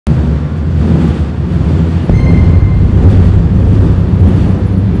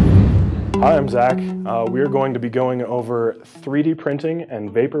Hi, I'm Zach. We're going to be going over 3D printing and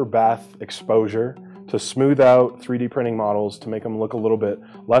vapor bath exposure to smooth out 3D printing models to make them look a little bit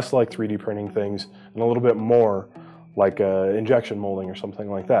less like 3D printing things and a little bit more like injection molding or something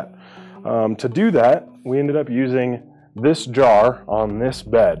like that. To do that, we ended up using this jar on this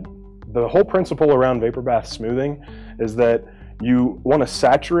bed. The whole principle around vapor bath smoothing is that you want to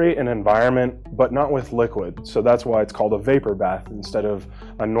saturate an environment, but not with liquid. So that's why it's called a vapor bath instead of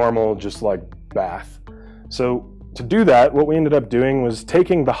a normal, just like bath. So to do that, what we ended up doing was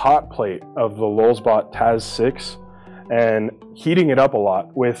taking the hot plate of the Lulzbot Taz 6 and heating it up a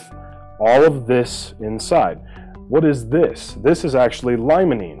lot with all of this inside. What is this? This is actually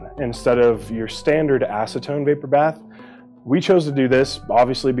limonene instead of your standard acetone vapor bath. We chose to do this,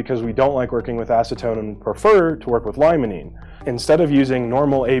 obviously, because we don't like working with acetone and prefer to work with limonene. Instead of using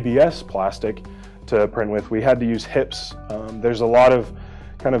normal ABS plastic to print with, we had to use HIPS. There's a lot of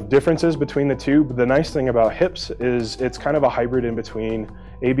kind of differences between the two, but the nice thing about HIPS is it's kind of a hybrid in between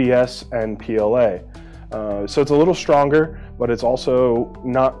ABS and PLA. So it's a little stronger, but it's also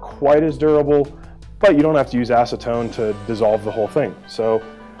not quite as durable, but you don't have to use acetone to dissolve the whole thing. So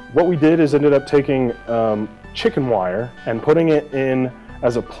what we did is ended up taking chicken wire and putting it in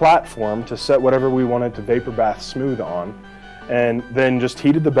as a platform to set whatever we wanted to vapor bath smooth on, and then just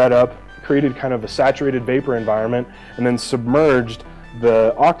heated the bed up, created kind of a saturated vapor environment, and then submerged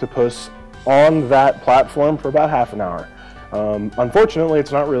the octopus on that platform for about half an hour. Unfortunately,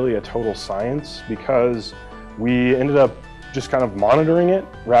 it's not really a total science because we ended up just kind of monitoring it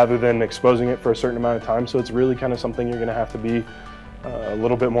rather than exposing it for a certain amount of time. So it's really kind of something you're gonna have to be a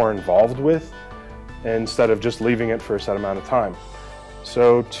little bit more involved with instead of just leaving it for a set amount of time.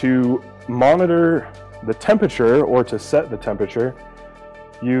 So to monitor the temperature or to set the temperature,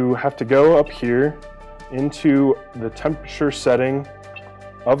 you have to go up here into the temperature setting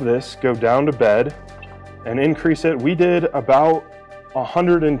of this, go down to bed and increase it. We did about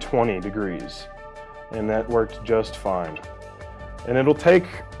 120 degrees and that worked just fine. And it'll take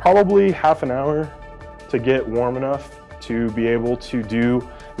probably half an hour to get warm enough to be able to do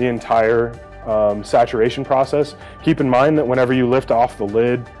the entire saturation process. Keep in mind that whenever you lift off the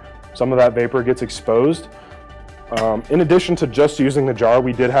lid, some of that vapor gets exposed. In addition to just using the jar,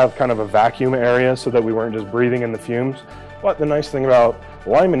 we did have kind of a vacuum area so that we weren't just breathing in the fumes. But the nice thing about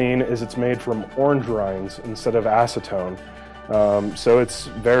limonene is it's made from orange rinds instead of acetone. So it's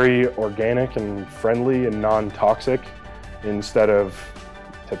very organic and friendly and non-toxic instead of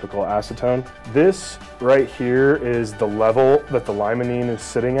typical acetone. This right here is the level that the limonene is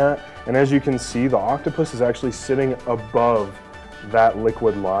sitting at. And as you can see, the octopus is actually sitting above that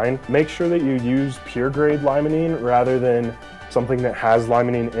liquid line. Make sure that you use pure grade limonene rather than something that has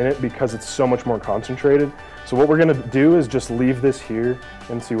limonene in it because it's so much more concentrated. So what we're gonna do is just leave this here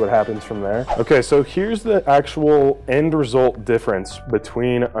and see what happens from there. Okay, so here's the actual end result difference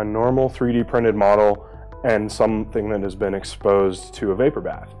between a normal 3D printed model and something that has been exposed to a vapor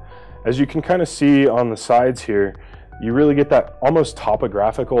bath. As you can kind of see on the sides here, you really get that almost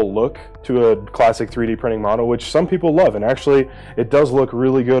topographical look to a classic 3D printing model, which some people love. And actually, it does look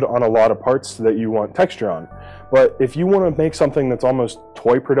really good on a lot of parts that you want texture on. But if you want to make something that's almost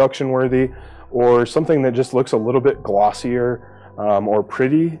toy production worthy, or something that just looks a little bit glossier or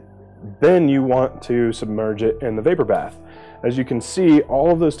pretty, then you want to submerge it in the vapor bath. As you can see,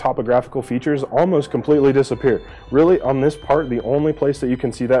 all of those topographical features almost completely disappear. Really, on this part, the only place that you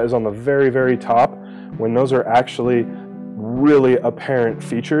can see that is on the very, very top, when those are actually really apparent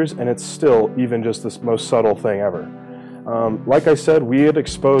features, and it's still even just the most subtle thing ever. Like I said, we had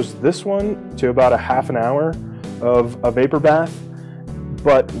exposed this one to about a half an hour of a vapor bath,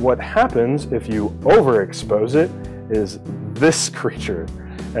 but what happens if you overexpose it is this creature.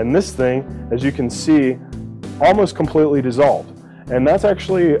 And this thing, as you can see, almost completely dissolved. And that's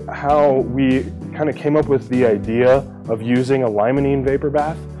actually how we kind of came up with the idea of using a limonene vapor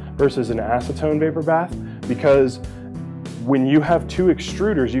bath versus an acetone vapor bath, because when you have two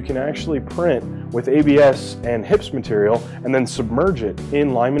extruders, you can actually print with ABS and HIPS material and then submerge it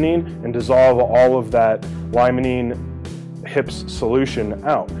in limonene and dissolve all of that limonene HIPS solution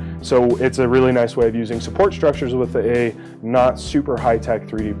out. So it's a really nice way of using support structures with a not super high-tech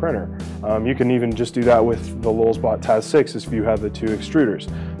 3D printer. You can even just do that with the Lulzbot Taz 6 if you have the two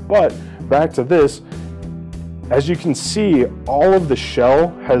extruders. But back to this, as you can see, all of the shell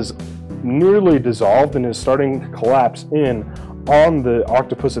has nearly dissolved and is starting to collapse in on the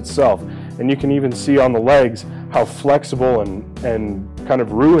octopus itself. And you can even see on the legs how flexible and kind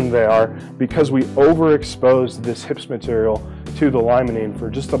of ruined they are because we overexposed this HIPS material to the limonene for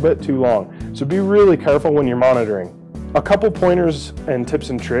just a bit too long. So be really careful when you're monitoring. A couple pointers and tips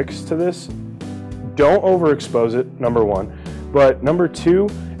and tricks to this. Don't overexpose it, number one. But number two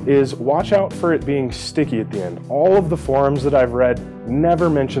is watch out for it being sticky at the end. All of the forums that I've read never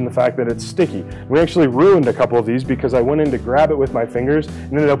mention the fact that it's sticky. We actually ruined a couple of these because I went in to grab it with my fingers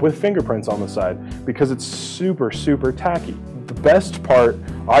and ended up with fingerprints on the side because it's super, super tacky. The best part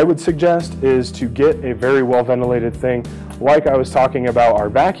I would suggest is to get a very well ventilated thing. Like I was talking about our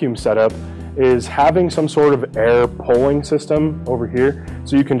vacuum setup, is having some sort of air pulling system over here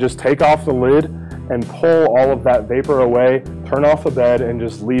so you can just take off the lid and pull all of that vapor away, turn off the bed, and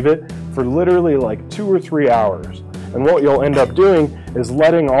just leave it for literally like 2 or 3 hours. And what you'll end up doing is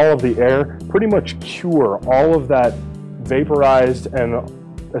letting all of the air pretty much cure all of that vaporized and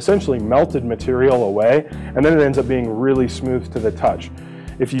essentially melted material away, and then it ends up being really smooth to the touch.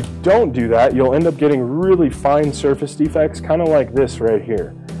 If you don't do that, you'll end up getting really fine surface defects, kind of like this right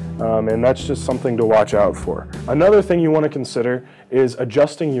here. And that's just something to watch out for. Another thing you want to consider is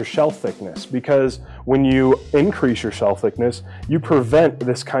adjusting your shell thickness, because when you increase your shell thickness, you prevent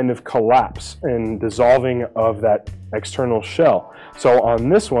this kind of collapse and dissolving of that external shell. So on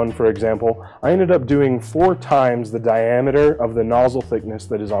this one, for example, I ended up doing 4 times the diameter of the nozzle thickness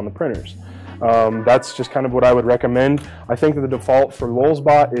that is on the printers. That's just kind of what I would recommend. I think that the default for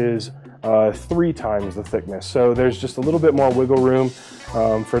Lulzbot is 3 times the thickness. So there's just a little bit more wiggle room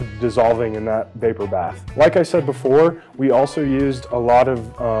for dissolving in that vapor bath. Like I said before, we also used a lot of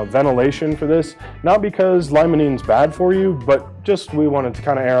ventilation for this, not because Limonene's bad for you, but just we wanted to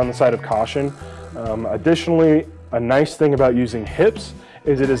kind of err on the side of caution. Additionally, a nice thing about using HIPs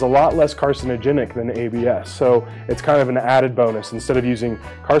is it is a lot less carcinogenic than ABS. So it's kind of an added bonus. Instead of using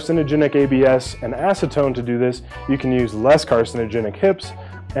carcinogenic ABS and acetone to do this, you can use less carcinogenic HIPs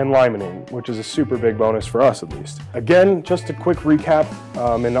and limonene, which is a super big bonus for us at least. Again, just a quick recap,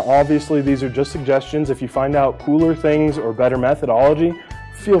 and obviously these are just suggestions. If you find out cooler things or better methodology,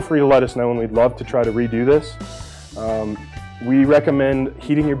 feel free to let us know and we'd love to try to redo this. We recommend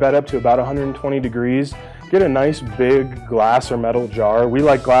heating your bed up to about 120 degrees. Get a nice big glass or metal jar. We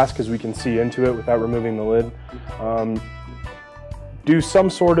like glass because we can see into it without removing the lid. Do some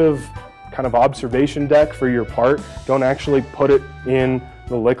sort of kind of observation deck for your part. Don't actually put it in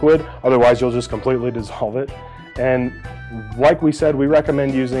the liquid, otherwise you'll just completely dissolve it. And like we said, we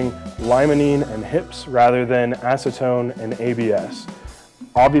recommend using limonene and HIPs rather than acetone and ABS.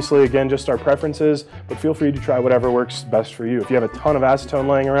 Obviously, again, just our preferences, but feel free to try whatever works best for you. If you have a ton of acetone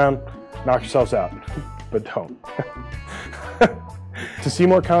laying around, knock yourselves out, but don't. To see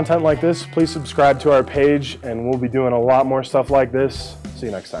more content like this, please subscribe to our page, and we'll be doing a lot more stuff like this. See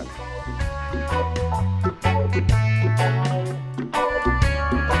you next time.